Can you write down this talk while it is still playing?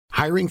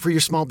Hiring for your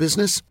small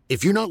business?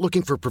 If you're not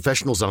looking for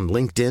professionals on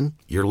LinkedIn,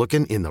 you're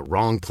looking in the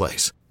wrong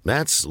place.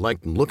 That's like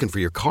looking for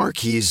your car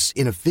keys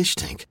in a fish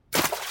tank.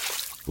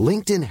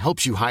 LinkedIn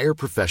helps you hire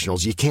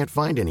professionals you can't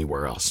find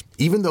anywhere else,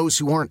 even those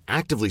who aren't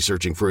actively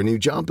searching for a new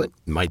job but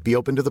might be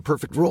open to the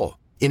perfect role.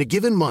 In a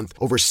given month,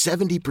 over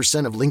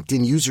 70% of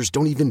LinkedIn users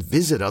don't even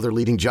visit other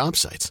leading job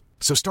sites.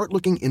 So start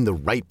looking in the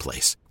right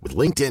place. With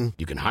LinkedIn,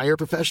 you can hire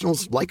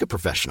professionals like a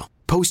professional.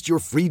 Post your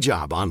free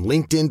job on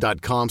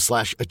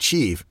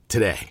linkedin.com/achieve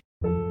today.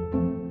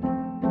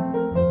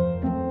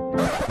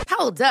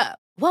 Hold up.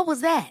 What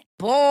was that?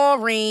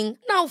 Boring.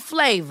 No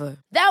flavor.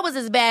 That was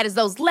as bad as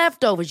those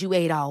leftovers you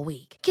ate all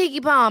week.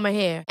 Keke Palmer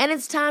here. And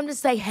it's time to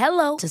say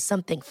hello to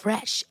something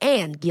fresh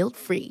and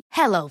guilt-free.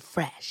 Hello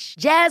Fresh.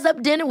 Jazz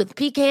up dinner with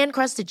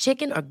pecan-crusted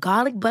chicken or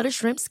garlic butter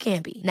shrimp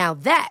scampi. Now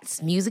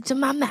that's music to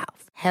my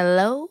mouth.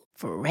 Hello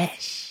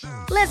Fresh.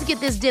 Let's get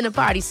this dinner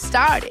party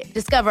started.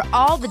 Discover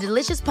all the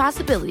delicious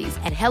possibilities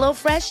at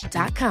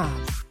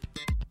hellofresh.com.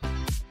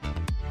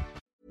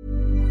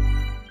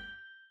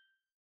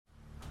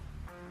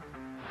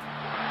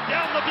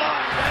 Down the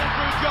blind,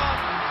 Andrew John.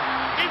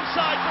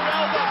 Inside for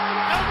Albert.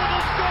 Albert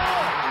will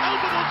score.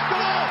 Albert will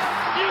score.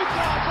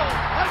 Newcastle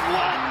have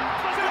won.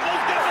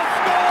 Fiddler's going to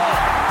score.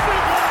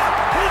 Fiddler,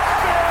 it's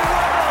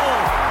farewell.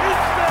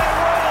 It's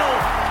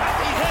farewell. And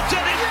he hits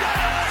it. He's got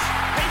it.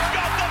 He's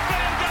got the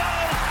field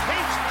goal.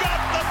 He's got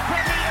the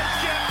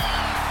premiership.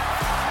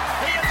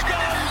 He has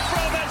gone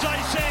from, as I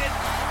said,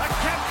 a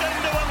captain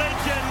to a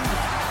legend.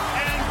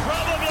 And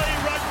probably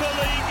rugby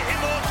league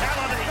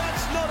immortality.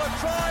 That's not a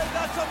try.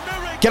 That's a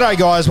miracle. G'day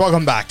guys,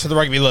 welcome back to the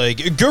Rugby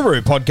League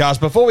Guru podcast.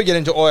 Before we get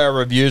into all our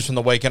reviews from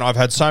the weekend, I've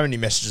had so many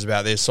messages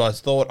about this, so I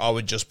thought I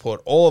would just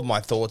put all of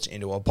my thoughts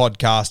into a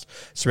podcast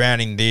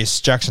surrounding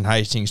this Jackson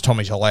Hastings,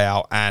 Tommy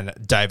Talau and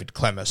David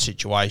Klemmer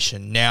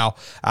situation. Now,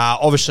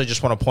 obviously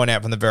just want to point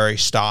out from the very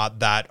start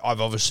that I've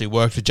obviously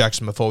worked with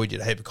Jackson before. We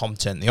did a heap of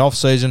content in the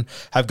off-season,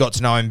 have got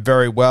to know him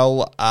very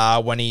well.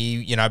 When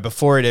he,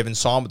 before he'd even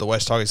signed with the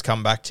West Tigers,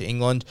 come back to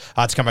England,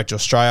 to come back to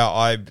Australia,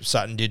 I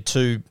sat and did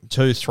two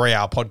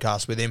 3-hour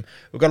podcasts with him.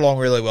 We've got along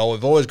really well.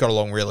 We've always got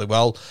along really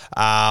well.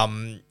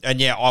 And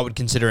yeah, I would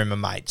consider him a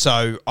mate.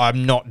 So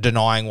I'm not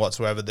denying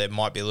whatsoever there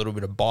might be a little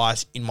bit of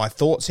bias in my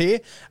thoughts here.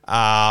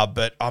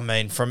 But I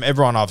mean, from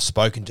everyone I've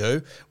spoken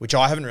to, which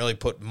I haven't really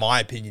put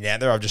my opinion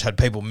out there, I've just had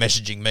people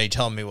messaging me,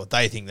 telling me what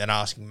they think, then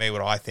asking me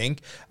what I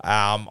think.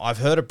 I've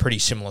heard a pretty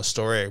similar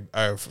story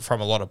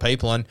from a lot of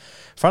people. And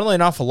funnily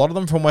enough, a lot of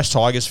them from West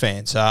Tigers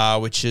fans,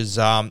 which is,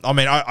 I'm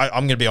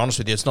going to be honest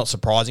with you, it's not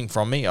surprising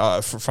from me,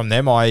 from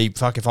them.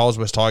 If I was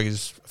West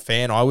Tigers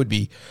fan, I would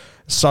be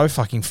so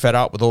fucking fed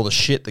up with all the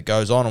shit that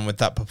goes on and with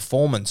that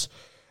performance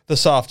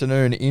this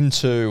afternoon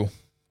into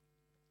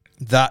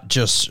that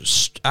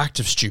just act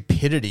of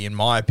stupidity, in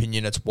my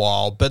opinion. It's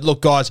wild. But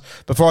look, guys,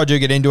 before I do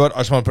get into it, I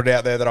just want to put it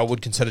out there that I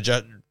would consider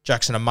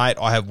Jackson a mate.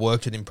 I have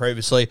worked with him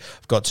previously.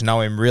 I've got to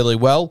know him really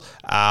well,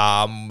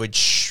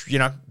 which,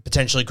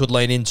 potentially could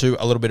lean into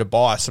a little bit of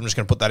bias. I'm just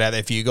going to put that out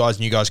there for you guys,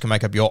 and you guys can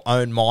make up your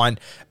own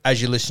mind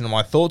as you listen to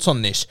my thoughts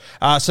on this.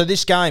 So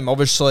this game,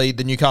 obviously,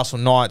 the Newcastle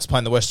Knights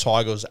playing the West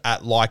Tigers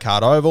at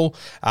Leichhardt Oval.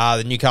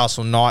 The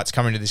Newcastle Knights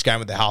coming to this game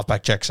with their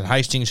halfback Jackson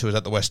Hastings, who was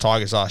at the West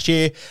Tigers last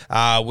year.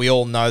 We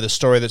all know the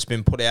story that's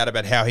been put out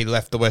about how he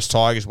left the West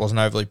Tigers, wasn't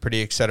overly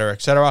pretty, etc.,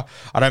 etc.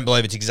 I don't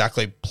believe it's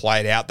exactly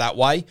played out that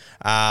way.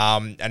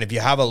 And if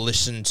you have a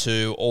listen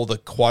to all the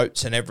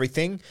quotes and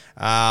everything,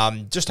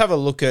 just have a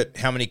look at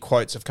how many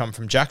quotes have come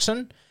from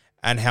Jackson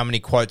and how many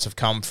quotes have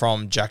come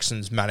from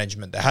Jackson's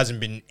management. There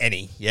hasn't been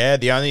any. Yeah,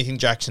 the only thing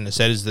Jackson has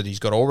said is that he's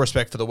got all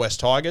respect for the West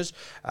Tigers,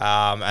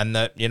 and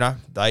that,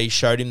 they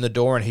showed him the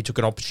door and he took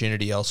an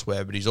opportunity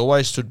elsewhere. But he's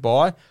always stood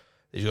by.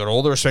 He's got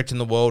all the respect in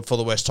the world for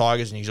the West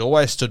Tigers, and he's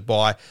always stood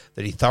by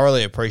that he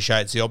thoroughly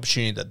appreciates the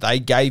opportunity that they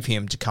gave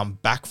him to come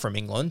back from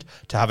England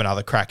to have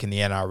another crack in the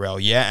NRL.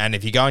 Yeah, and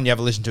if you go and you have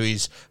a listen to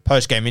his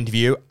post-game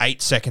interview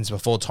 8 seconds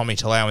before Tommy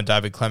Talau and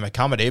David Klemmer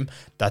come at him,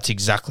 that's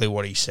exactly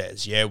what he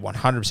says. Yeah,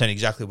 100%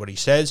 exactly what he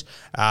says.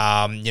 He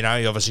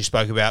obviously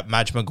spoke about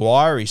Madge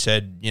Maguire. He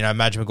said,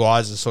 Madge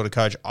Maguire is the sort of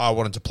coach I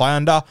wanted to play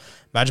under.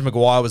 Madge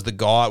Maguire was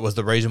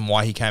the reason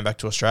why he came back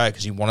to Australia,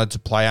 because he wanted to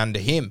play under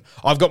him.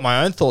 I've got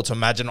my own thoughts on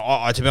Madge, and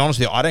to be honest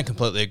with you, I don't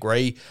completely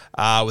agree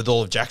with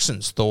all of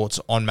Jackson's thoughts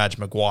on Madge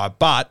Maguire,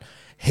 but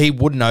he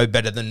would know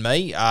better than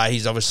me.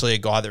 He's obviously a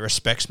guy that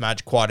respects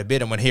Madge quite a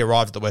bit, and when he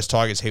arrived at the West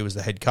Tigers, he was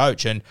the head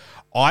coach, and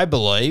I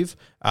believe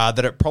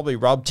that it probably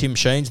rubbed Tim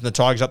Sheens and the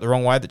Tigers up the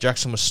wrong way that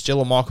Jackson was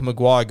still a Michael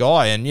Maguire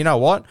guy, and you know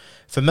what?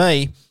 For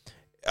me,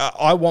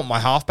 I want my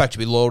halfback to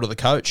be loyal to the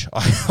coach.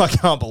 I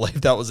can't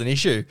believe that was an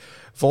issue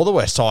for the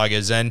West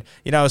Tigers. And,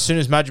 as soon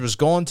as Madge was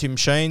gone, Tim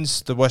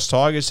Sheens, the West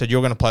Tigers, said,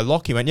 "You're going to play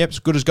lock." He went, "Yep, it's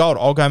good as gold.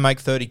 I'll go make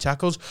 30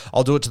 tackles.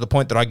 I'll do it to the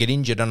point that I get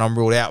injured and I'm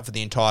ruled out for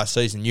the entire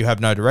season. You have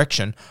no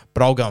direction,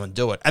 but I'll go and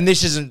do it." And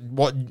this isn't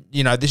what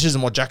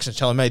Jackson's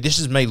telling me. This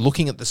is me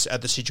looking at the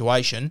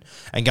situation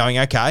and going,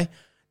 okay,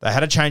 They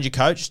had a change of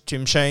coach.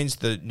 Tim Sheens,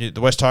 the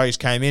West Tigers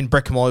came in.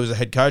 Brett Kamali was the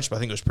head coach, but I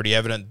think it was pretty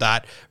evident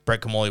that Brett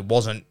Kamali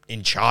wasn't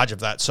in charge of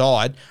that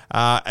side.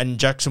 And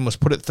Jackson was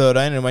put at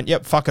 13 and went,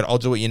 yep, fuck it, I'll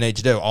do what you need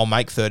to do. I'll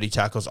make 30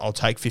 tackles. I'll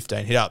take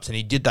 15 hit-ups. And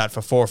he did that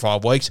for 4 or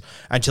 5 weeks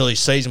until his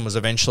season was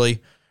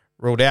eventually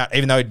ruled out.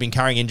 Even though he'd been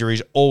carrying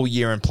injuries all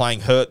year and playing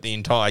hurt the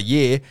entire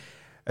year,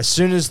 as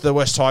soon as the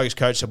West Tigers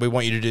coach said, we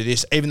want you to do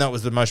this, even though it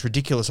was the most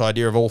ridiculous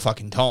idea of all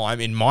fucking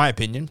time, in my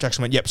opinion,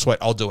 Jackson went, yep, sweet,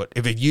 I'll do it.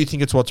 If you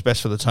think it's what's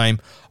best for the team,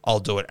 I'll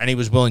do it. And he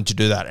was willing to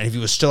do that. And if he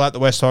was still at the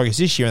West Tigers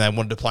this year and they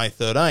wanted to play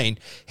 13,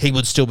 he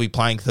would still be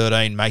playing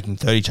 13, making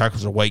 30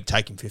 tackles a week,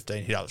 taking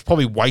 15 hit-ups.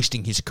 Probably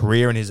wasting his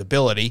career and his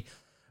ability,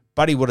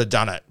 but he would have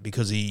done it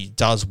because he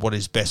does what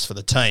is best for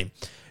the team.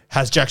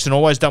 Has Jackson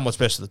always done what's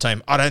best for the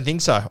team? I don't think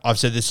so. I've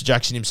said this to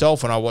Jackson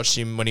himself when I watched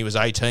him when he was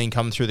 18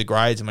 coming through the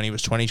grades and when he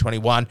was 20,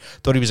 21,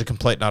 thought he was a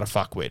complete and utter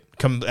fuckwit.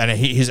 And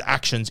his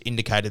actions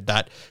indicated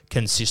that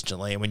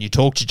consistently. And when you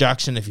talk to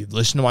Jackson, if you've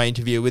listened to my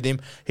interview with him,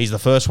 he's the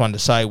first one to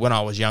say, when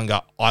I was younger,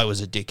 I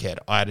was a dickhead.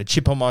 I had a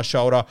chip on my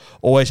shoulder,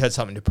 always had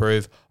something to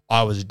prove.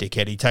 I was a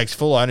dickhead. He takes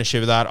full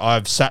ownership of that.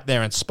 I've sat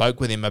there and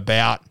spoke with him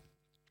about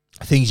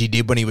things he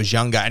did when he was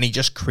younger, and he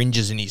just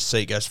cringes in his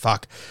seat, goes,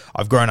 fuck,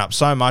 I've grown up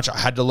so much. I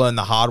had to learn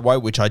the hard way,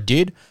 which I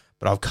did,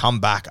 but I've come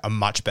back a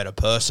much better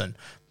person.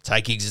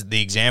 Take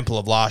the example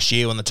of last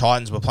year when the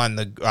Tigers were playing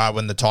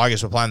when the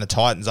Tigers were playing the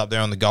Titans up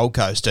there on the Gold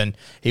Coast, and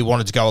he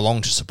wanted to go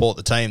along to support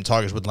the team.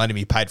 Tigers wouldn't let him.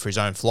 He paid for his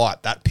own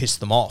flight. That pissed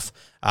them off.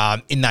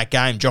 In that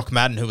game, Jock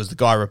Madden, who was the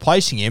guy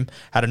replacing him,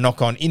 had a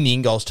knock-on in the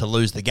Ingalls to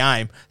lose the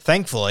game.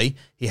 Thankfully,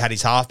 he had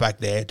his halfback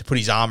there to put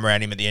his arm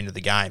around him at the end of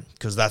the game,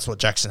 because that's what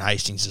Jackson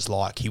Hastings is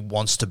like. He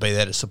wants to be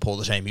there to support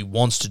the team. He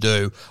wants to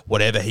do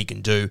whatever he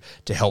can do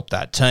to help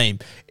that team.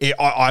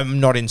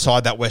 I'm not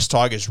inside that West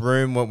Tigers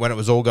room when it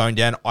was all going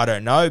down. I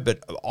don't know,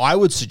 but I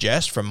would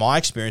suggest, from my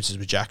experiences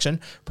with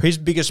Jackson, his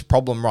biggest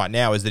problem right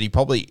now is that he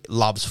probably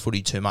loves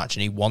footy too much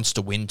and he wants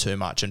to win too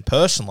much. And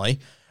personally,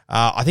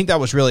 I think that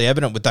was really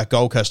evident with that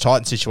Gold Coast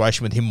Titans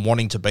situation, with him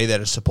wanting to be there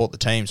to support the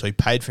team. So he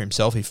paid for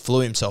himself. He flew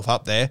himself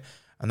up there,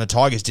 and the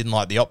Tigers didn't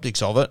like the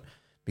optics of it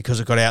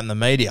because it got out in the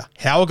media.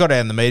 How it got out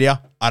in the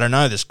media, I don't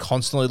know. There's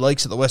constantly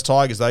leaks at the West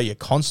Tigers, though. You're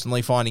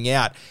constantly finding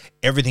out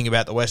everything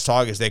about the West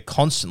Tigers. They're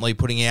constantly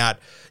putting out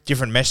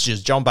different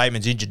messages. John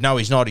Bateman's injured. No,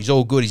 he's not. He's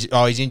all good.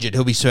 He's injured.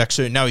 He'll be back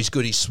soon. No, he's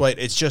good. He's sweet.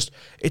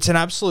 It's an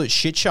absolute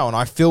shit show, and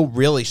I feel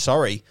really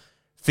sorry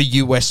for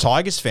you West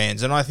Tigers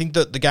fans. And I think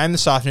that the game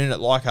this afternoon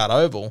at Leichhardt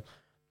Oval,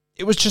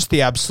 it was just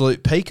the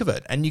absolute peak of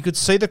it. And you could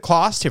see the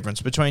class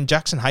difference between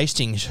Jackson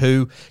Hastings,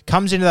 who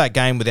comes into that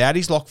game without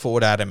his lock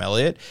forward, Adam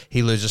Elliott.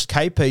 He loses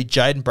KP,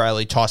 Jaden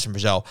Brayley, Tyson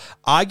Frizzell.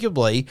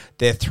 Arguably,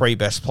 their 3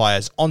 best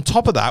players. On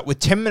top of that, with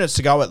 10 minutes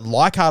to go at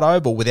Leichhardt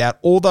Oval, without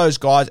all those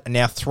guys and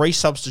now 3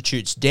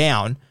 substitutes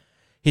down,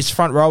 his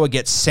front rower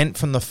gets sent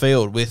from the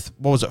field with,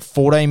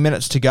 14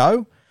 minutes to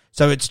go?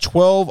 So it's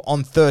 12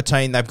 on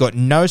 13. They've got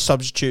no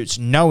substitutes,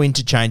 no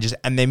interchanges,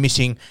 and they're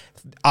missing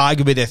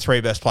arguably their 3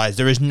 best players.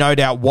 There is no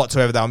doubt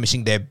whatsoever they were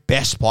missing their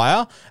best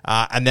player.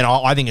 And then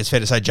I think it's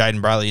fair to say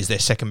Jaden Brayley is their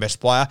 2nd best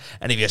player.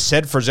 And if you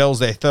said Frizzell's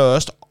their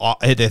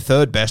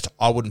 3rd best,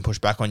 I wouldn't push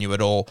back on you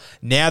at all.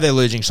 Now they're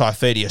losing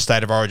Saifidi, a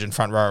State of Origin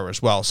front rower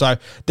as well. So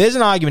there's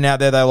an argument out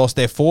there. They lost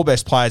their 4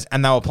 best players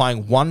and they were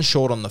playing 1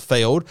 short on the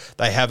field.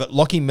 They have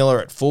Lockie Miller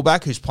at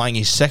fullback, who's playing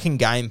his 2nd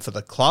game for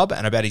the club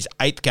and about his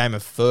 8th game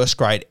of first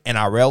grade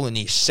NRL in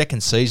his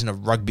 2nd season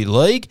of rugby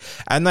league.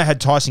 And they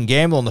had Tyson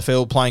Gamble on the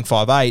field playing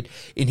 5'8",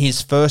 in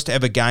his first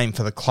ever game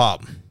for the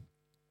club.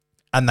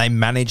 And they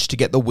managed to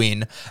get the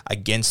win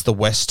against the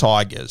West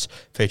Tigers,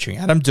 featuring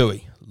Adam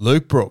Dewey,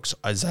 Luke Brooks,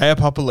 Isaiah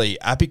Papali'i,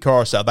 Api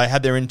Coruscant. They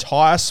had their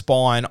entire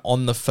spine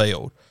on the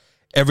field,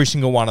 every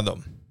single one of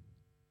them.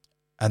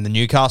 And the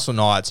Newcastle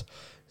Knights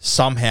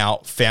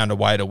somehow found a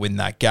way to win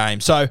that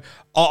game. So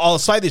I'll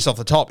say this off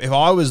the top. If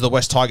I was the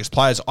West Tigers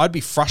players, I'd be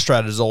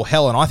frustrated as all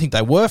hell, and I think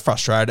they were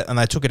frustrated, and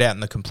they took it out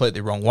in the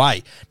completely wrong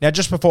way. Now,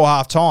 just before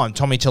half-time,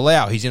 Tommy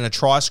Talau, he's in a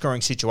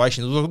try-scoring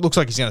situation. It looks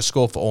like he's going to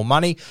score for all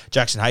money.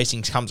 Jackson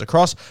Hastings comes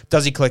across.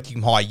 Does he collect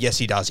him high? Yes,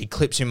 he does. He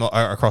clips him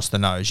across the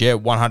nose. Yeah,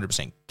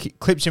 100%.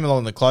 Clips him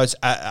along the close.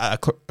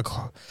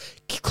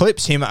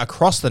 Clips him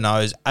across the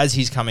nose as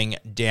he's coming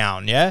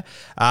down, yeah?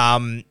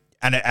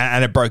 And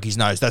it broke his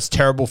nose. That's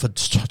terrible for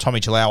Tommy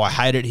Talau. I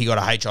hate it. He got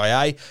a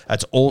HIA.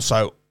 That's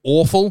also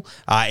awful.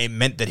 It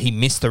meant that he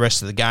missed the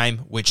rest of the game,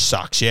 which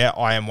sucks, yeah?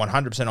 I am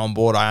 100% on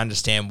board. I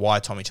understand why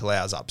Tommy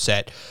Talau's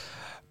upset.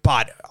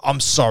 But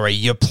I'm sorry,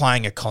 you're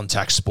playing a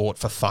contact sport,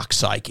 for fuck's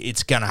sake.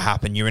 It's going to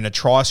happen. You're in a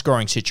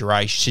try-scoring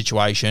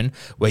situation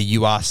where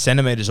you are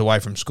centimetres away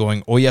from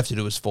scoring. All you have to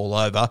do is fall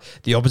over.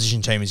 The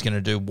opposition team is going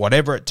to do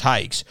whatever it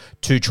takes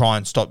to try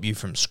and stop you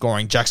from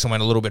scoring. Jackson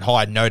went a little bit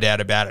high, no doubt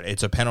about it.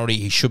 It's a penalty.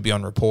 He should be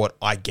on report.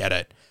 I get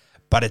it.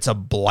 But it's a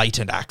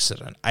blatant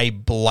accident. A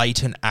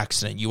blatant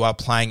accident. You are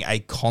playing a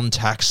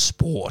contact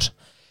sport.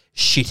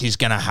 Shit is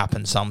going to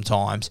happen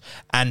sometimes.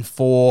 And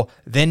for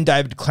then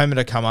David Clement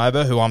to come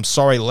over, who, I'm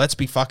sorry, let's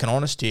be fucking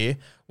honest here,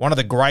 one of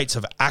the greats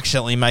of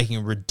accidentally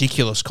making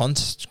ridiculous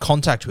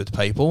contact with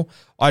people.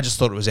 I just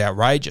thought it was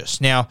outrageous.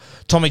 Now,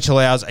 Tommy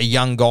Talau's a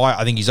young guy.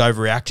 I think he's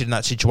overreacted in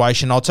that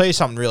situation. I'll tell you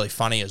something really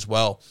funny as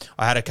well.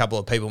 I had a couple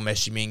of people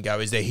message me and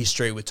go, is there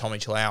history with Tommy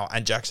Talau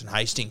and Jackson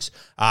Hastings?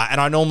 And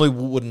I normally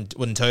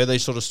wouldn't tell you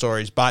these sort of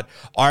stories, but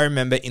I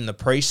remember in the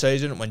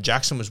preseason when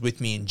Jackson was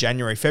with me in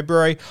January,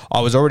 February,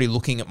 I was already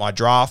looking at my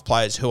draft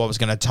players, who I was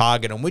going to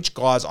target and which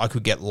guys I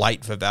could get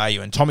late for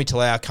value. And Tommy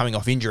Talau, coming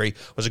off injury,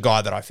 was a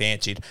guy that I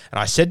fancied. And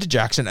I said to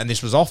Jackson, and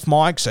this was off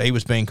mic, so he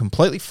was being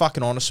completely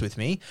fucking honest with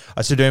me.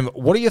 I said to him,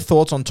 what are your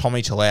thoughts on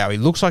Tommy Talau? He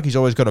looks like he's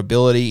always got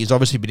ability. He's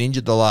obviously been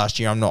injured the last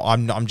year.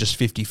 I'm just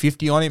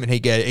 50-50 on him. And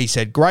he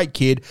said, great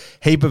kid,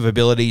 heap of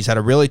abilities, had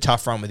a really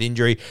tough run with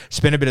injury,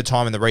 spent a bit of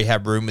time in the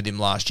rehab room with him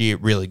last year,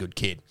 really good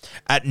kid.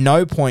 At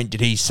no point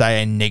did he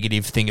say a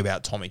negative thing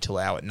about Tommy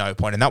Talau, at no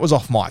point. And that was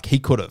off mic. He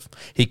could have,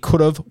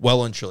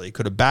 well and truly. He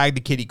could have bagged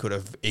the kid. He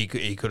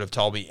could have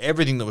told me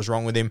everything that was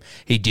wrong with him.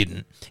 He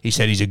didn't. He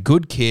said he's a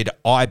good kid.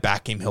 I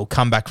back him. He'll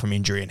come back from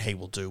injury and he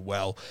will do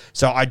well.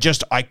 So I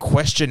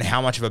question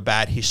how much of a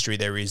bad history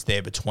there is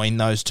there between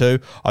those two.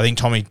 I think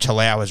Tommy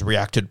Talau has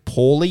reacted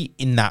poorly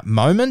in that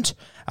moment.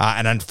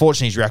 And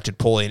unfortunately, he's reacted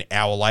poorly an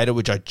hour later,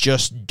 which I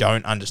just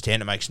don't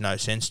understand. It makes no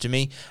sense to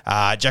me.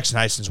 Jackson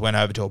Hastings went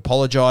over to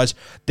apologise.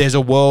 There's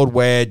a world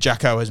where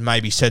Jacko has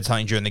maybe said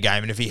something during the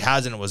game, and if he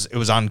hasn't, it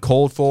was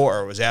uncalled for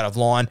or it was out of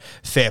line.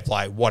 Fair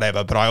play,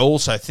 whatever. But I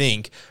also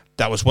think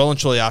that was well and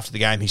truly after the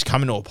game. He's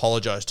coming to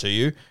apologise to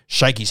you.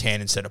 Shake his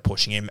hand instead of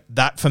pushing him.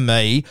 That, for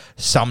me,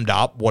 summed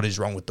up what is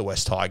wrong with the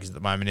West Tigers at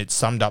the moment. It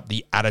summed up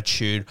the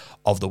attitude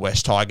of the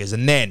West Tigers.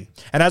 And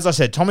as I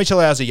said, Tommy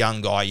Talau's a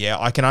young guy, yeah.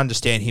 I can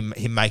understand him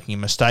making a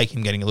mistake,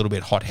 him getting a little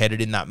bit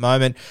hot-headed in that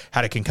moment.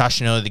 Had a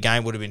concussion early, the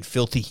game would have been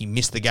filthy. He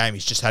missed the game.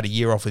 He's just had a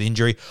year off with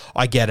injury.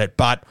 I get it,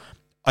 but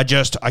I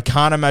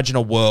can't imagine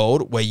a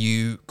world where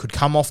you could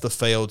come off the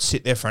field,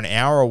 sit there for an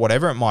hour or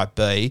whatever it might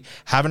be,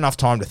 have enough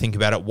time to think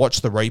about it, watch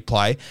the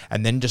replay,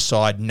 and then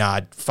decide, nah,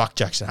 fuck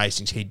Jackson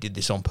Hastings, he did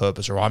this on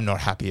purpose, or I'm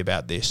not happy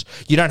about this.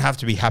 You don't have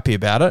to be happy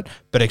about it,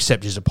 but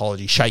accept his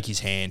apology, shake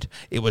his hand.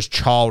 It was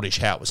childish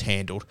how it was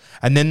handled.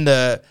 And then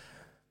the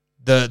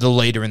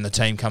leader in the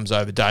team comes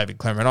over, David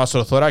Klemmer, and I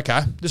sort of thought,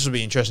 okay, this will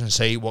be interesting to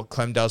see what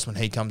Clem does when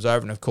he comes over,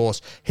 and of course,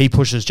 he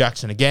pushes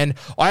Jackson again.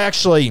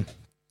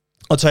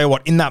 I'll tell you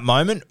what, in that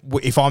moment,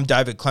 if I'm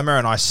David Klemmer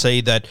and I see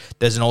that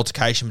there's an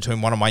altercation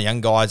between one of my young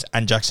guys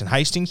and Jackson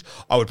Hastings,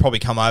 I would probably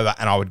come over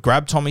and I would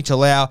grab Tommy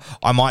Talau.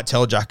 I might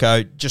tell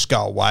Jacko, just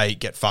go away,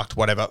 get fucked,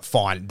 whatever,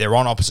 fine. They're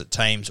on opposite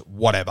teams,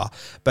 whatever.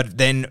 But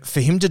then for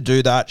him to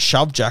do that,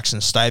 shove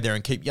Jackson, stay there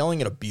and keep yelling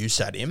at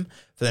abuse at him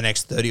for the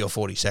next 30 or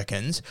 40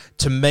 seconds,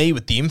 to me,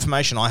 with the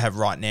information I have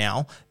right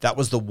now, that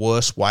was the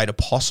worst way to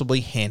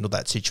possibly handle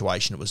that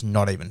situation. It was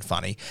not even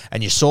funny.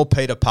 And you saw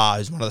Peter Parr,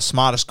 who's one of the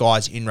smartest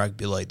guys in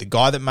rugby league, the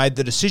guy that made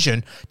the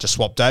decision to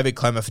swap David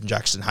Klemmer for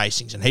Jackson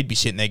Hastings, and he'd be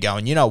sitting there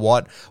going, you know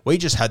what, we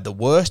just had the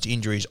worst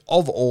injuries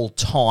of all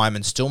time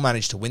and still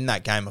managed to win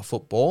that game of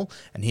football,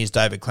 and here's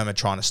David Klemmer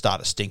trying to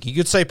start a stink. You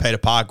could see Peter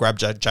Parr grab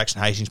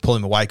Jackson Hastings, pull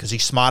him away, because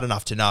he's smart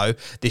enough to know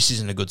this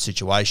isn't a good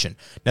situation.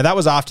 Now, that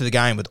was after the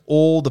game with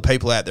all the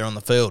people out there on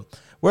the field.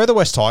 Where are the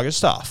West Tigers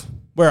staff?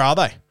 Where are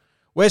they?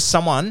 Where's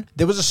someone?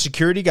 There was a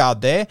security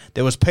guard there.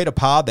 There was Peter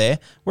Parr there.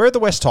 Where are the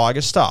West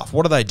Tigers staff?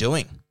 What are they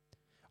doing?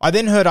 I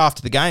then heard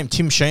after the game,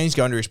 Tim Sheen's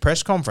going to his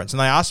press conference, and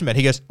they asked him about it.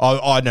 He goes,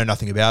 I know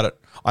nothing about it.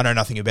 I know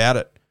nothing about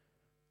it.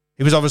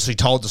 He was obviously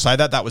told to say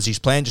that. That was his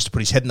plan, just to put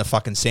his head in the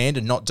fucking sand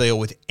and not deal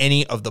with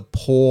any of the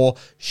poor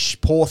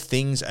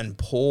things and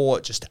poor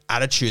just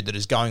attitude that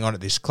is going on at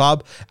this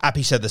club.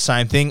 Appy said the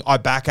same thing. I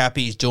back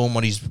Appy. He's doing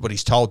what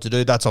he's told to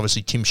do. That's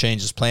obviously Tim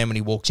Sheen's plan when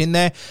he walks in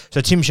there.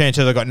 So Tim Sheen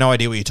said, I've got no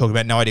idea what you're talking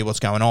about, no idea what's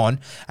going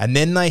on. And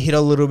then they hit a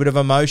little bit of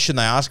emotion.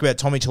 They ask about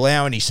Tommy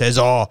Talau, and he says,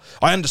 I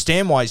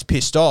understand why he's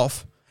pissed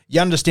off. You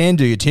understand,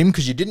 do you, Tim?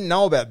 Because you didn't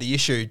know about the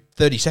issue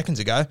 30 seconds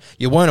ago.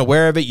 You weren't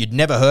aware of it. You'd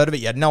never heard of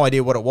it. You had no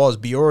idea what it was.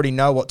 But you already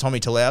know what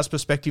Tommy Talau's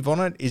perspective on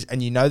it is,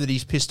 and you know that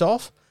he's pissed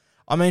off.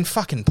 I mean,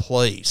 fucking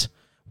please.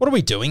 What are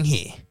we doing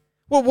here?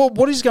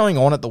 What is going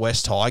on at the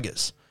West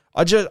Tigers?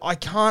 I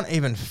can't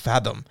even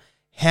fathom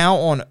how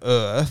on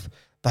earth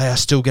they are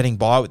still getting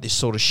by with this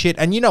sort of shit.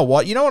 And you know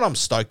what? You know what I'm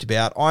stoked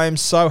about? I am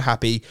so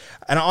happy.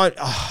 And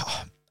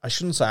I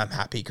shouldn't say I'm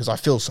happy because I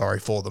feel sorry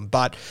for them,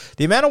 but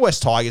the amount of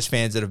West Tigers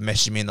fans that have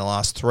messaged me in the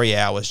last 3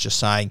 hours just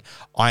saying,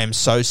 I am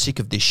so sick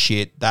of this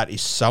shit. That is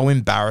so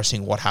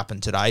embarrassing what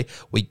happened today.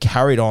 We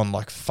carried on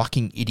like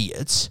fucking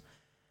idiots.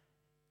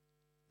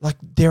 Like,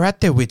 they're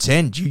at their wits'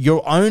 end.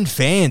 Your own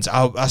fans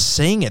are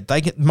seeing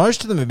it.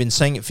 Most of them have been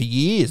seeing it for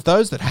years.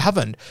 Those that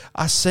haven't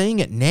are seeing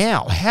it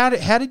now. How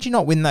did you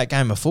not win that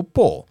game of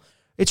football?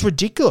 It's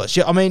ridiculous.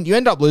 I mean, you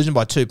end up losing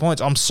by 2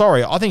 points. I'm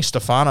sorry. I think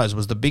Stefano's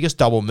was the biggest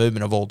double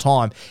movement of all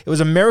time. It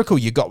was a miracle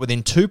you got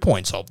within 2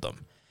 points of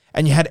them,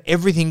 and you had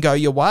everything go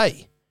your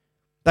way.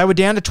 They were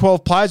down to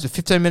 12 players with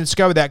 15 minutes to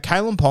go without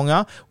Kalen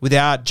Ponga,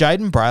 without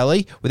Jaden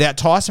Brayley, without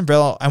Tyson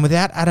Vrell, and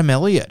without Adam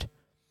Elliott.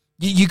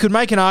 You could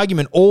make an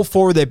argument all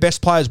four of their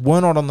best players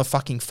were not on the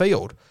fucking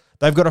field.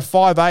 They've got a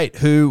 5'8"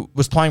 who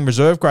was playing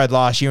reserve grade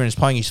last year and is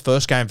playing his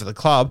first game for the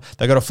club.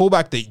 They've got a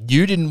fullback that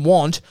you didn't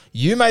want.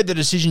 You made the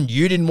decision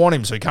you didn't want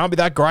him, so he can't be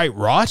that great,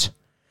 right?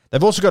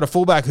 They've also got a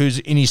fullback who's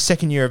in his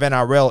second year of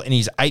NRL, in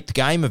his 8th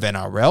game of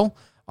NRL.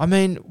 I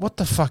mean, what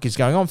the fuck is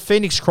going on?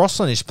 Phoenix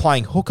Crossland is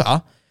playing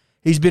hooker.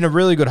 He's been a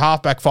really good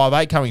halfback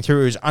 5'8" coming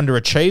through who's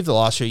underachieved the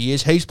last few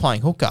years. He's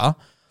playing hooker.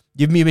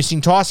 You're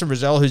missing Tyson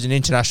Frizzell, who's an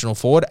international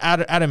forward.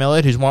 Adam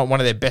Elliott, who's one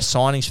of their best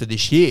signings for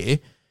this year.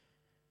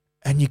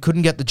 And you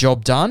couldn't get the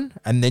job done,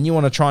 and then you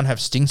want to try and have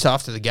stinks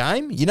after the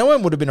game? You know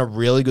when would have been a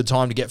really good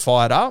time to get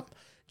fired up?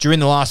 During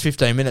the last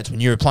 15 minutes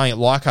when you were playing at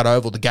Leichhardt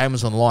Oval, the game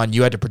was on the line,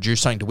 you had to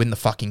produce something to win the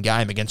fucking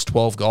game against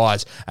 12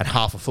 guys and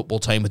half a football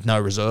team with no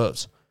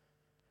reserves.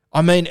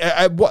 I mean,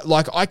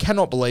 I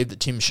cannot believe that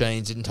Tim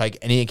Sheens didn't take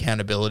any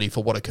accountability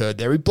for what occurred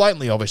there. He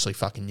blatantly obviously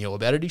fucking knew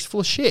about it. He's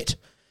full of shit.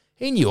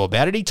 He knew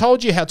about it. He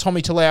told you how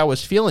Tommy Talau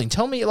was feeling.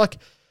 Tell me,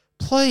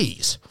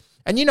 please.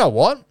 And you know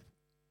what?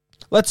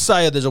 Let's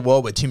say there's a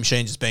world where Tim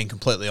Sheens is being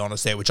completely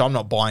honest there, which I'm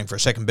not buying for a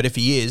second, but if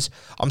he is,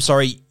 I'm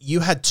sorry,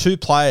 you had 2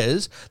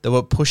 players that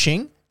were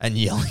pushing and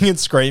yelling and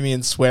screaming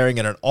and swearing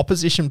at an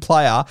opposition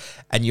player,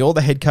 and you're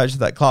the head coach of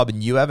that club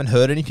and you haven't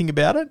heard anything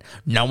about it?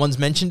 No one's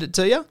mentioned it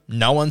to you?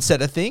 No one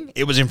said a thing?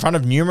 It was in front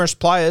of numerous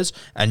players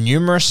and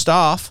numerous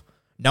staff.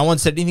 No one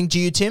said anything to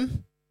you,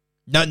 Tim?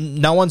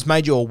 No one's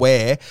made you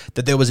aware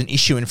that there was an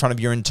issue in front of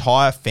your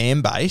entire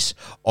fan base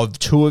of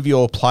 2 of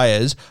your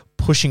players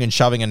pushing and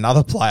shoving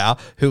another player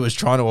who was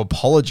trying to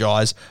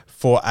apologise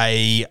for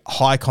a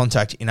high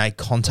contact in a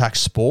contact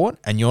sport,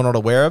 and you're not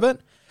aware of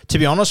it? To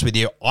be honest with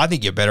you, I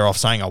think you're better off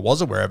saying I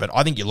was aware of it.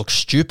 I think you look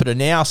stupider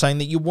now saying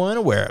that you weren't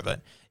aware of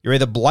it. You're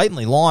either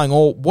blatantly lying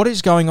or what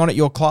is going on at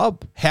your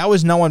club? How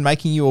is no one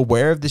making you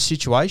aware of this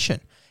situation?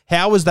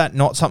 How is that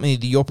not something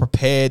that you're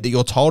prepared, that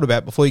you're told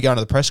about before you go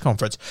into the press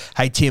conference?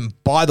 Hey, Tim,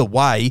 by the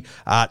way,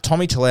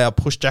 Tommy Talau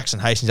pushed Jackson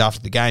Hastings after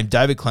the game.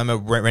 David Klemmer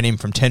ran him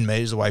from 10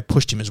 metres away,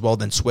 pushed him as well,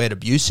 then sweared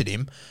abuse at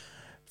him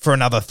for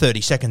another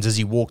 30 seconds as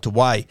he walked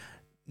away.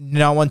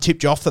 No one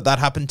tipped you off that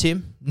happened,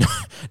 Tim?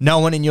 No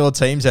one in your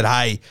team said,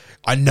 hey,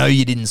 I know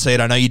you didn't see it.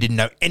 I know you didn't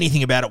know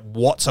anything about it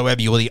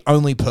whatsoever. You were the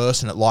only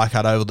person at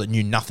Leichhardt Oval that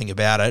knew nothing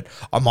about it.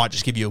 I might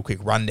just give you a quick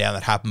rundown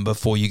that happened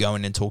before you go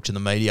in and talk to the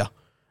media.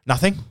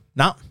 Nothing?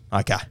 No?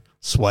 Okay.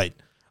 Sweet.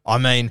 I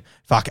mean,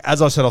 fuck,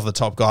 as I said off the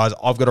top, guys,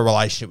 I've got a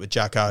relationship with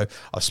Jacko.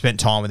 I've spent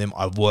time with him.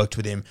 I've worked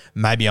with him.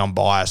 Maybe I'm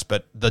biased,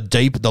 but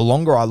the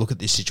longer I look at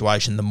this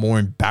situation, the more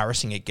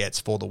embarrassing it gets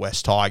for the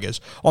West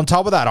Tigers. On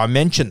top of that, I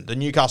mentioned the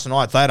Newcastle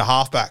Knights. They had a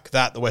halfback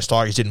that the West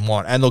Tigers didn't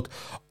want. And look,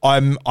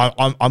 I'm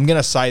going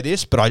to say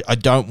this, but I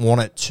don't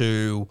want it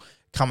to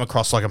come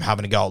across like I'm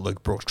having a go at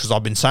Luke Brooks, because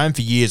I've been saying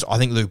for years I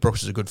think Luke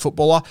Brooks is a good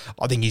footballer.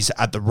 I think he's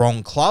at the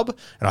wrong club,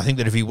 and I think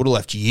that if he would have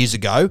left years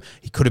ago,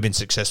 he could have been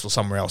successful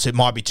somewhere else. It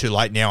might be too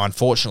late now,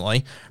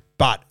 unfortunately,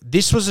 but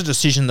this was a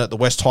decision that the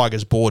West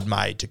Tigers board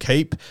made to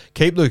keep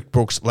Luke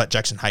Brooks, let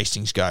Jackson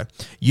Hastings go.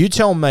 You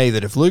tell me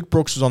that if Luke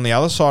Brooks was on the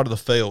other side of the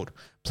field,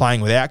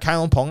 playing without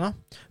Kalen Ponga,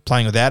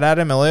 playing without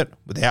Adam Elliott,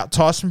 without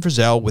Tyson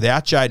Frizzell,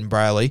 without Jaden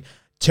Brayley,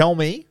 tell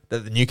me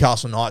that the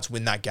Newcastle Knights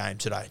win that game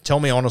today. Tell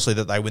me honestly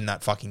that they win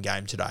that fucking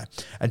game today.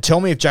 And tell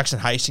me if Jackson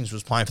Hastings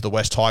was playing for the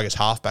West Tigers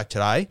halfback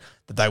today,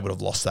 that they would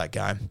have lost that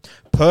game.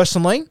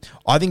 Personally,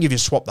 I think if you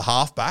swap the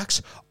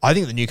halfbacks, I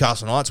think the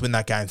Newcastle Knights win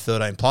that game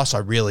 13+. I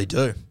really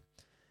do.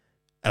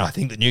 And I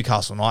think the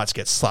Newcastle Knights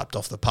get slapped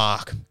off the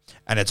park.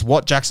 And it's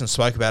what Jackson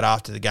spoke about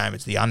after the game.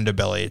 It's the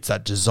underbelly. It's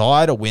that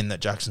desire to win that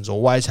Jackson's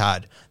always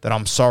had, that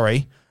I'm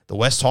sorry, the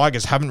West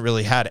Tigers haven't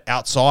really had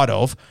outside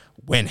of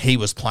when he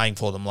was playing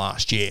for them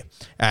last year.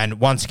 And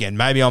once again,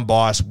 maybe I'm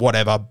biased,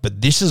 whatever, but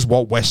this is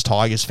what West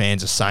Tigers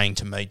fans are saying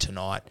to me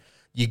tonight.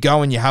 You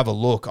go and you have a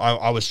look.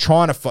 I was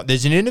trying to find...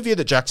 There's an interview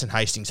that Jackson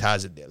Hastings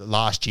has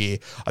last year.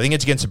 I think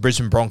it's against the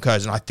Brisbane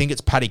Broncos, and I think it's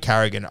Paddy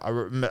Carrigan.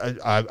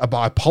 I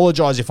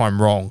apologise if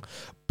I'm wrong,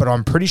 but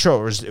I'm pretty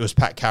sure it was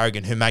Pat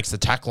Carrigan who makes the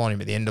tackle on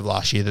him at the end of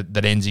last year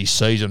that ends his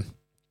season.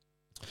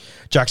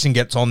 Jackson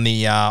gets on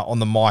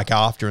the mic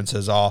after and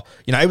says,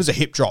 it was a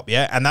hip drop,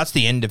 yeah? And that's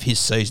the end of his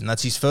season.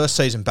 That's his first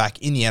season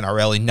back in the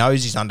NRL. He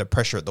knows he's under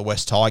pressure at the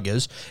West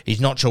Tigers. He's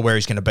not sure where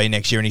he's going to be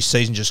next year, and his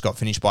season just got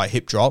finished by a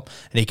hip drop.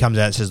 And he comes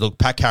out and says, look,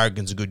 Pat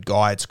Carrigan's a good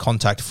guy. It's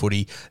contact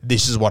footy.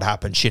 This is what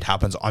happened. Shit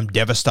happens. I'm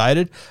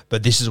devastated,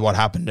 but this is what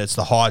happened. It's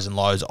the highs and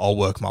lows. I'll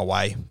work my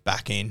way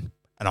back in,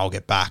 and I'll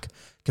get back.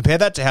 Compare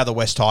that to how the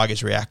West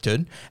Tigers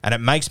reacted, and it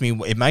makes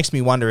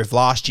me wonder if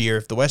last year,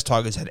 if the West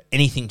Tigers had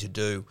anything to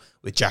do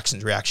with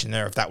Jackson's reaction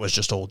there, if that was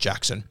just all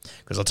Jackson.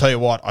 Because I'll tell you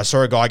what, I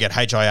saw a guy get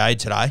HIA'd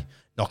today,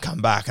 not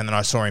come back, and then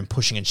I saw him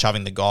pushing and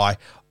shoving the guy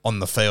on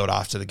the field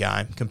after the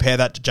game. Compare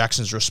that to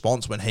Jackson's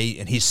response when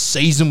his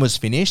season was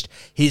finished.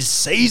 His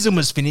season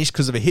was finished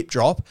because of a hip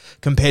drop,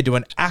 compared to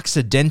an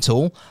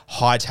accidental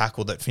high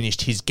tackle that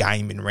finished his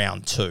game in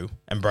round 2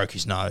 and broke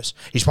his nose.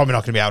 He's probably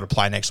not going to be able to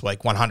play next week,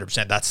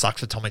 100%. That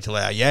sucks for Tommy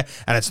Talau, yeah?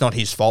 And it's not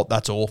his fault.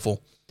 That's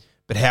awful.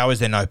 But how is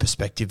there no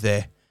perspective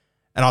there?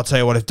 And I'll tell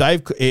you what,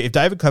 if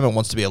David Clement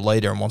wants to be a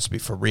leader and wants to be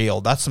for real,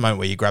 that's the moment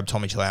where you grab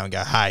Tommy Talau and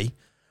go, hey,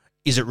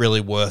 is it really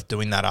worth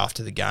doing that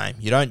after the game?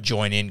 You don't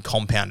join in,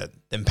 compound it,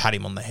 then pat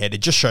him on the head. It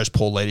just shows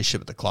poor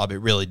leadership at the club. It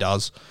really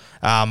does.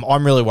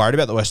 I'm really worried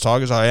about the West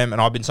Tigers. I am,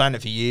 and I've been saying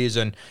it for years.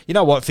 And you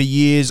know what? For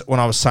years,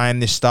 when I was saying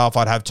this stuff,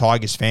 I'd have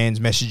Tigers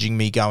fans messaging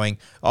me going,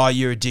 "Oh,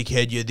 you're a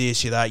dickhead, you're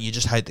this, you're that, you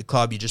just hate the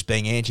club, you're just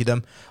being anti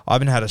them." I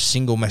haven't had a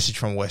single message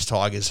from a West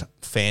Tigers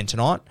fan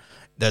tonight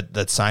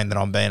that's saying that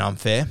I'm being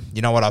unfair.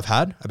 You know what I've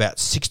had? About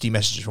 60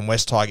 messages from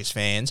West Tigers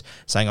fans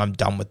saying I'm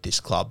done with this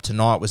club.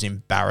 Tonight was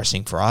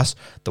embarrassing for us.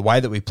 The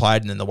way that we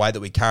played and then the way that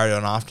we carried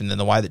on after and then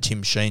the way that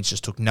Tim Sheens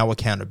just took no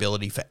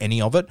accountability for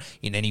any of it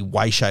in any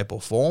way, shape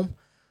or form.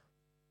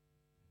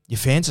 Your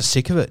fans are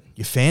sick of it.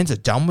 Your fans are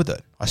done with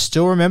it. I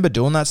still remember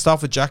doing that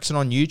stuff with Jackson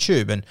on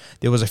YouTube, and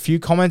there was a few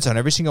comments on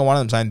every single one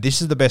of them saying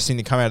this is the best thing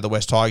to come out of the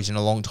West Tigers in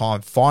a long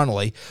time.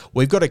 Finally,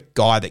 we've got a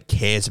guy that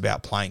cares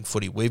about playing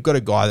footy. We've got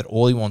a guy that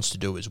all he wants to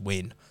do is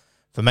win.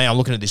 For me, I'm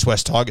looking at this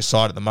West Tigers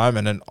side at the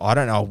moment, and I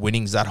don't know if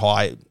winning's that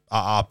high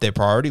up their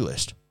priority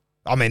list.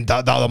 I mean,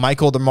 they'll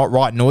make all the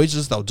right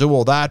noises. They'll do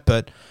all that,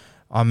 but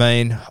I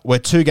mean, we're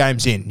 2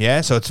 games in,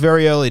 yeah? So it's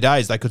very early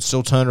days. They could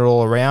still turn it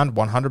all around.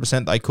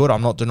 100% they could.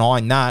 I'm not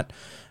denying that.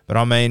 But,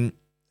 I mean,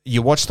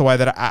 you watch the way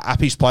that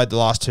Appy's played the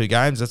last 2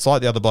 games. It's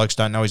like the other blokes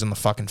don't know he's on the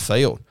fucking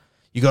field.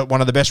 You got one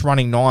of the best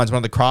running nines, one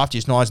of the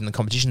craftiest nines in the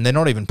competition. They're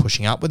not even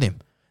pushing up with him.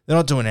 They're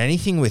not doing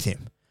anything with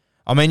him.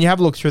 I mean, you have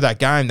a look through that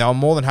game. They were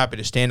more than happy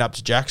to stand up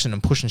to Jackson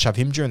and push and shove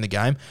him during the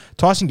game.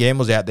 Tyson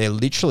Gamble's out there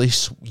literally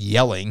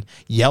yelling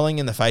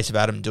in the face of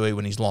Adam Doueihi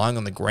when he's lying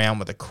on the ground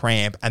with a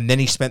cramp, and then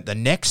he spent the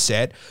next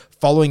set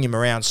following him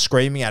around,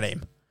 screaming at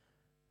him.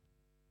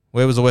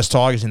 Where was the West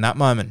Tigers in that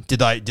moment? Did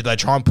they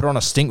try and put on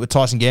a stink with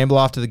Tyson Gamble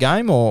after the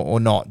game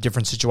or not?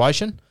 Different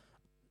situation?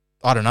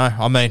 I don't know.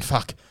 I mean,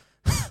 fuck.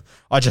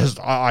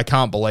 I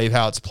can't believe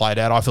how it's played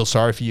out. I feel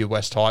sorry for you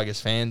West Tigers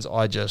fans.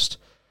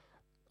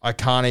 I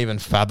can't even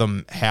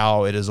fathom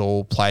how it has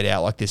all played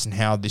out like this and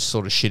how this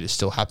sort of shit is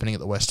still happening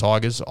at the West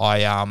Tigers.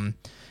 I'm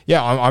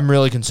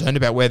really concerned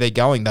about where they're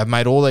going. They've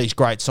made all these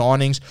great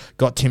signings,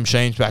 got Tim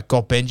Sheens back,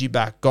 got Benji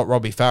back, got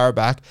Robbie Farah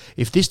back.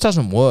 If this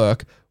doesn't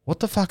work,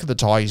 what the fuck are the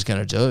Tigers going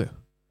to do?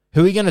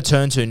 Who are you going to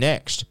turn to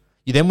next?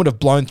 You then would have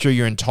blown through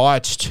your entire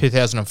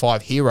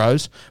 2005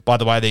 heroes. By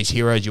the way, these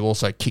heroes, you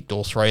also kicked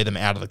all 3 of them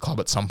out of the club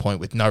at some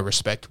point with no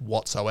respect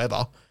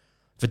whatsoever.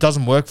 If it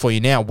doesn't work for you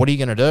now, what are you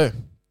going to do?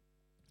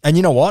 And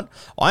you know what?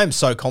 I am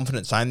so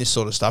confident saying this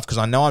sort of stuff because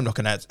I know I'm not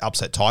going to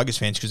upset Tigers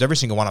fans because every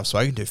single one I've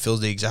spoken to feels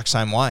the exact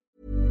same way.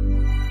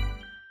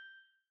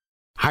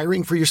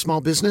 Hiring for your small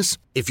business?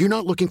 If you're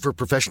not looking for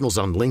professionals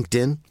on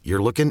LinkedIn,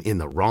 you're looking in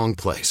the wrong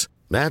place.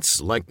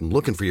 That's like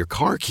looking for your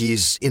car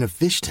keys in a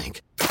fish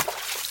tank.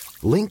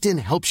 LinkedIn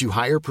helps you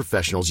hire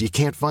professionals you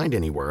can't find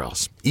anywhere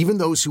else, even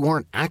those who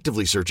aren't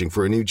actively searching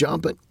for a new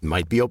job but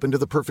might be open to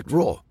the perfect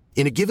role.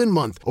 In a given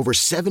month, over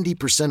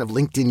 70% of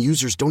LinkedIn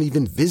users don't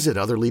even visit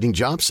other leading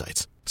job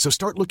sites. So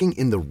start looking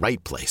in the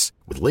right place.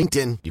 With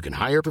LinkedIn, you can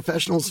hire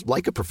professionals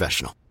like a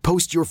professional.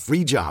 Post your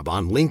free job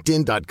on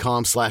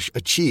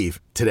linkedin.com/achieve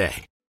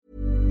today.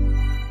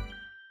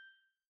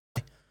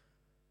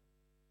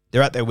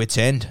 They're at their wits'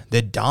 end.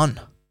 They're done.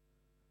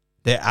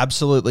 They're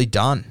absolutely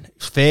done.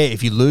 It's fair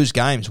if you lose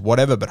games,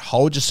 whatever, but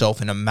hold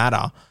yourself in a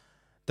matter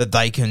that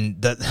they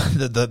can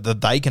that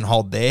they can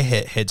hold their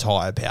heads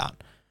high about.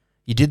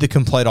 You did the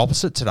complete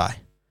opposite today.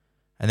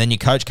 And then your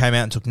coach came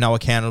out and took no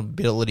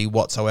accountability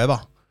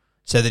whatsoever.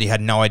 Said that he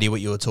had no idea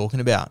what you were talking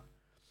about.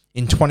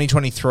 In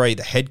 2023,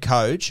 the head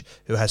coach,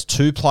 who has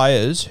 2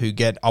 players who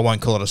get, I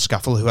won't call it a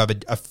scuffle, who have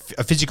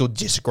a physical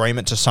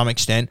disagreement to some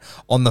extent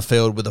on the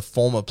field with a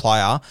former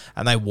player,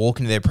 and they walk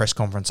into their press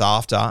conference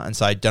after and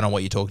say, don't know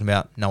what you're talking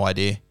about, no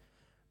idea.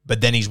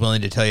 But then he's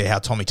willing to tell you how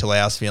Tommy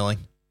Talau's feeling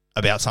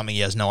about something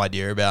he has no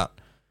idea about.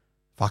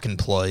 Fucking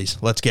please,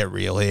 let's get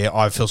real here.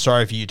 I feel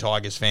sorry for you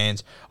Tigers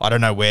fans. I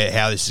don't know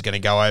how this is going to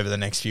go over the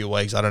next few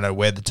weeks. I don't know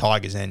where the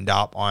Tigers end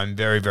up. I'm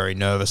very, very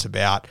nervous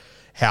about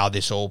how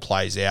this all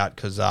plays out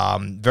because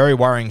very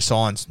worrying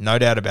signs, no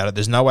doubt about it.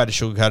 There's no way to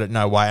sugarcoat it,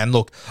 no way. And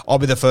look, I'll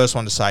be the first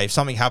one to say if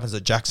something happens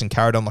that Jackson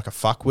carried on like a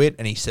fuckwit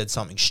and he said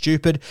something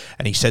stupid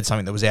and he said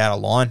something that was out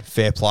of line,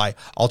 fair play.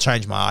 I'll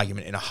change my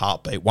argument in a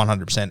heartbeat,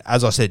 100%.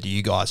 As I said to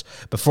you guys,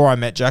 before I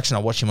met Jackson, I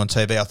watched him on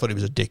TV. I thought he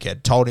was a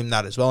dickhead. Told him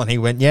that as well. And he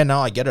went, yeah,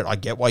 no, I get it. I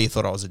get why you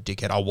thought I was a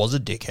dickhead. I was a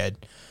dickhead.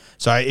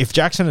 So if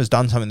Jackson has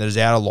done something that is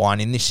out of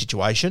line in this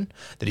situation,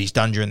 that he's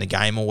done during the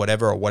game or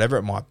whatever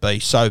it might be,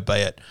 so be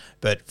it.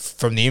 But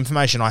from the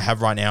information I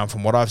have right now and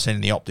from what I've seen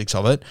in the optics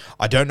of it,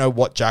 I don't know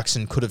what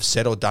Jackson could have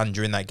said or done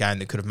during that game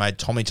that could have made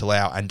Tommy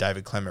Talau and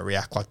David Klemmer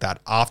react like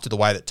that after the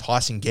way that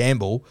Tyson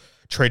Gamble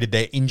treated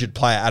their injured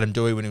player Adam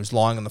Doueihi when he was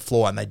lying on the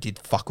floor, and they did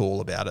fuck all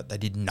about it. They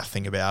did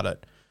nothing about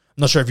it.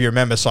 I'm not sure if you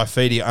remember,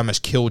 Saifidi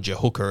almost killed your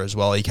hooker as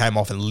well. He came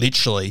off and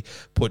literally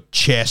put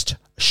chest,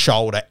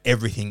 shoulder,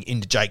 everything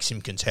into Jake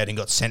Simpkins' head and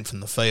got sent from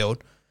the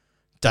field.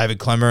 David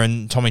Klemmer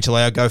and Tommy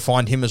Talau go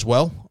find him as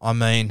well. I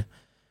mean,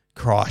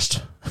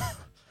 Christ.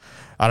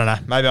 I don't know.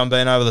 Maybe I'm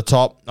being over the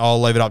top. I'll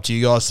leave it up to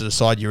you guys to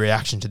decide your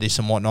reaction to this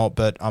and whatnot.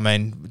 But, I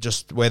mean,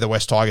 just where the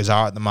West Tigers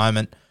are at the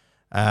moment,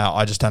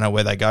 I just don't know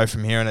where they go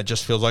from here, and it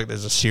just feels like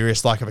there's a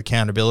serious lack of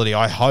accountability.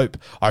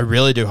 I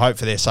really do hope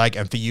for their sake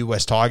and for you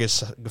West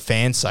Tigers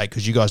fans' sake,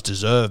 because you guys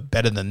deserve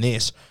better than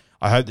this.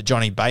 I hope that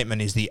Johnny Bateman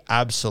is the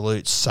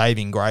absolute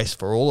saving grace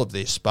for all of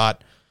this,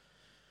 but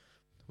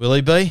will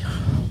he be?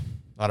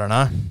 I don't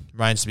know.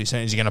 Remains to be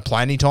seen. Is he going to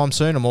play anytime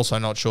soon? I'm also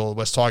not sure. The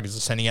West Tigers are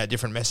sending out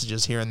different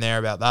messages here and there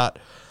about that.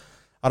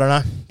 I don't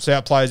know. See how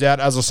it plays out.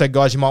 As I said,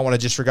 guys, you might want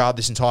to disregard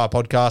this entire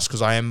podcast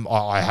because I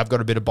have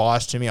got a bit of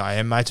bias to me. I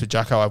am mates with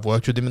Jacko. I've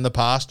worked with him in the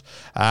past.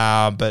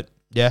 But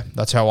yeah,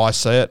 that's how I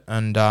see it.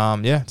 And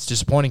yeah, it's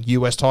disappointing.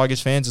 You West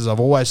Tigers fans, as I've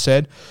always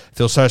said,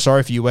 feel so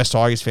sorry for you West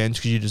Tigers fans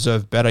because you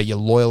deserve better. You're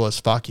loyal as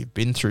fuck. You've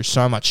been through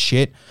so much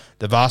shit.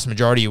 The vast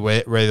majority of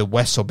the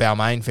West or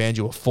Balmain fans,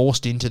 you were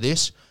forced into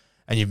this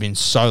and you've been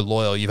so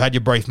loyal. You've had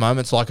your brief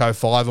moments like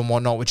 05 and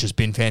whatnot, which has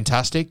been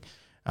fantastic.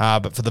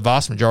 But for the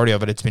vast majority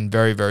of it, it's been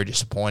very, very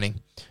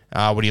disappointing.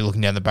 What are you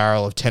looking down the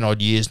barrel of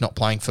 10-odd years not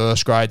playing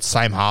first grade,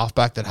 same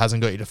halfback that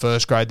hasn't got you to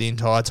first grade the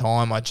entire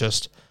time?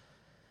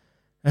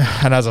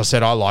 And as I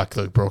said, I like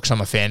Luke Brooks. I'm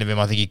a fan of him.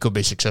 I think he could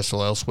be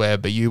successful elsewhere.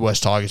 But you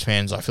West Tigers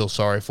fans, I feel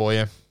sorry for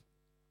you.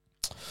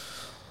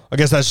 I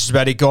guess that's just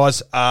about it,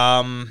 guys.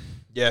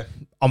 Yeah,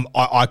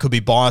 I could be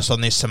biased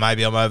on this, so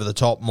maybe I'm over the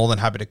top. More than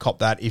happy to cop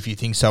that if you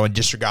think so and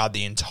disregard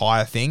the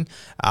entire thing.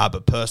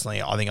 But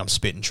personally, I think I'm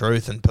spitting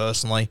truth. And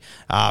personally,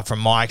 from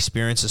my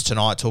experiences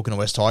tonight talking to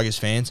West Tigers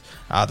fans,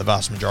 the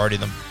vast majority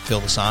of them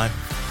feel the same.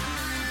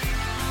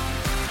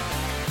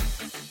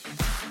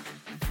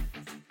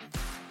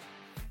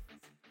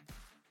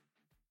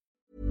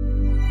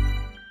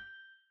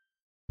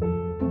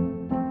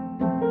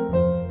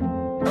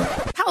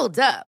 Hold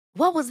up.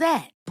 What was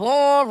that?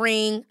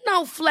 Boring.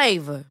 No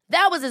flavor.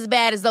 That was as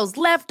bad as those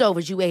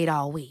leftovers you ate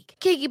all week.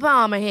 Keke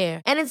Palmer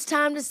here. And it's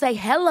time to say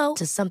hello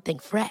to something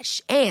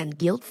fresh and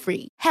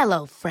guilt-free.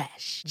 Hello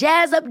Fresh.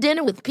 Jazz up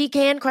dinner with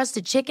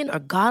pecan-crusted chicken or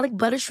garlic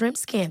butter shrimp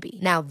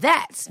scampi. Now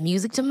that's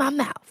music to my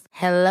mouth.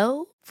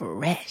 Hello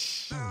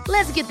Fresh.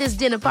 Let's get this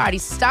dinner party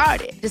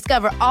started.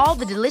 Discover all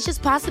the delicious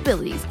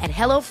possibilities at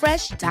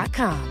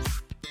HelloFresh.com.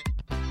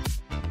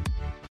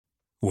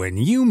 When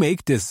you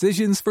make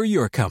decisions for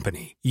your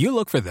company, you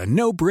look for the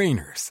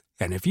no-brainers.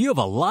 And if you have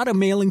a lot of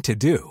mailing to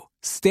do,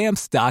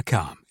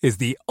 Stamps.com is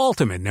the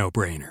ultimate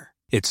no-brainer.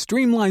 It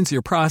streamlines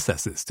your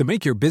processes to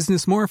make your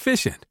business more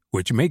efficient,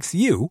 which makes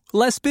you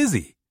less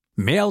busy.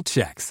 Mail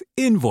checks,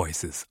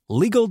 invoices,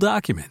 legal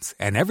documents,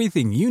 and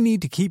everything you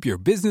need to keep your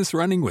business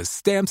running with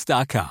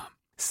Stamps.com.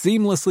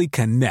 Seamlessly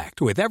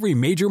connect with every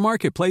major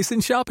marketplace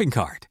and shopping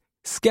cart.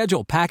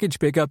 Schedule package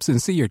pickups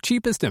and see your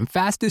cheapest and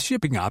fastest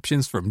shipping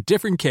options from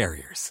different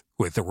carriers.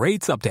 With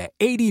rates up to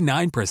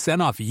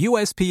 89% off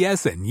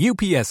USPS and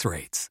UPS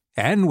rates.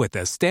 And with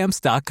the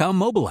Stamps.com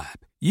mobile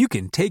app, you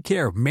can take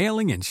care of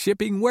mailing and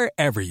shipping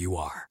wherever you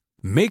are.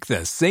 Make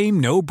the same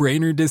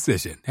no-brainer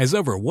decision as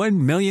over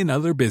 1 million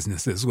other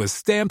businesses with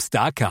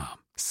Stamps.com.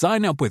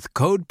 Sign up with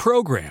code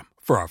PROGRAM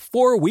for a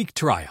 4-week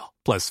trial,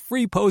 plus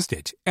free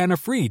postage and a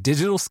free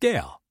digital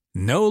scale.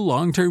 No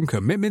long-term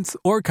commitments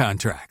or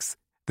contracts.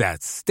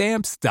 That's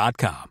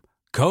Stamps.com.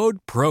 Code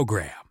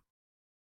PROGRAM.